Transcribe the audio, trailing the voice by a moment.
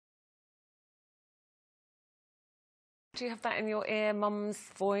Do you have that in your ear, Mum's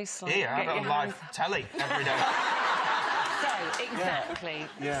voice? Like, yeah, I have it on live telly every day. So, exactly.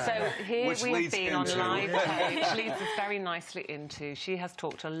 Yeah. So here Which we've been on into... live which leads us very nicely into... She has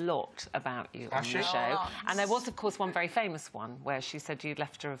talked a lot about you on the show. And there was, of course, one very famous one where she said you'd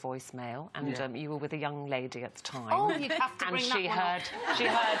left her a voicemail and you were with a young lady at the time. Oh, you'd have to bring she that one she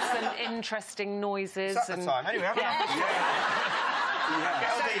heard some interesting noises. It's at the time, anyway.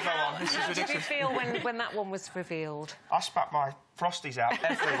 Get old Evo on. This is ridiculous. How did you feel when that one was revealed? I spat my Frosties out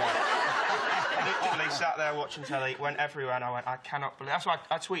everywhere. I literally sat there watching telly, went everywhere, and I went, I cannot believe... That's why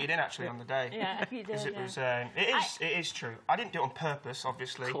I tweeted in, actually, on the day. Yeah, you did, It is true. I didn't do it on purpose,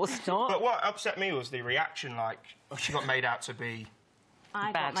 obviously. Of course not. But what upset me was the reaction, like, she got made out to be...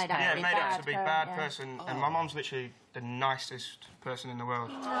 I got made out to be a bad person. And my mum's literally the nicest person in the world.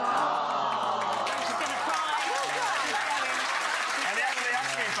 She's going to cry. And they actually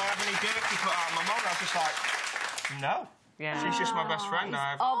asked me if I had any dirt to put out on my mum, and I was just like, no. Yeah. She's just my best friend. He's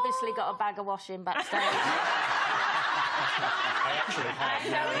obviously got a bag of washing backstage. I actually have.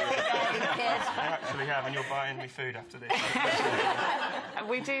 I actually have, and you're buying me food after this.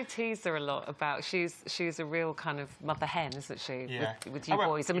 We do tease her a lot about... She's a real kind of mother hen, isn't she? Yeah. With you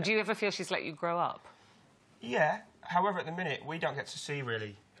boys. I mean, do you ever feel she's let you grow up? Yeah. However, at the minute, we don't get to see,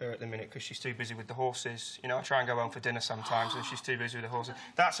 really, her at the minute because she's too busy with the horses. You know, I try and go home for dinner sometimes and she's too busy with the horses.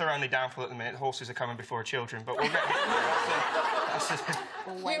 That's her only downfall at the minute. The horses are coming before her children, but we'll get...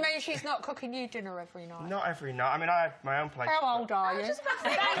 You mean she's not cooking you dinner every night? Not every night. I mean, I have my own place. How old are you?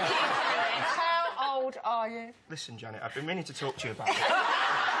 How old are you? Listen, Janet, I've been meaning to talk to you about it.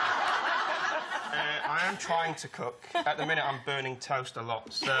 I am trying to cook. At the minute, I'm burning toast a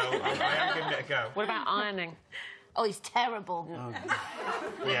lot, so I am giving it a go. What about ironing? Oh, he's terrible.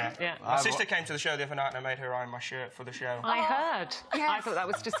 Yeah. My sister came to the show the other night and I made her iron my shirt for the show. I heard. Yes. I thought that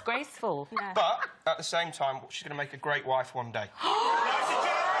was disgraceful. Yeah. But, at the same time, she's going to make a great wife one day. No, it's a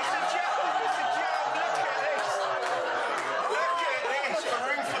joke! It's a joke! It's a joke! Look at this! A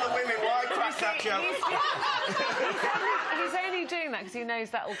room full of women. Why crack that joke? He's only doing that because he knows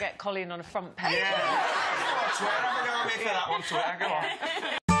that will get Coleen on a front page. Yeah. Go on, Twitter. Have a go at me for that one, Twitter. Go on.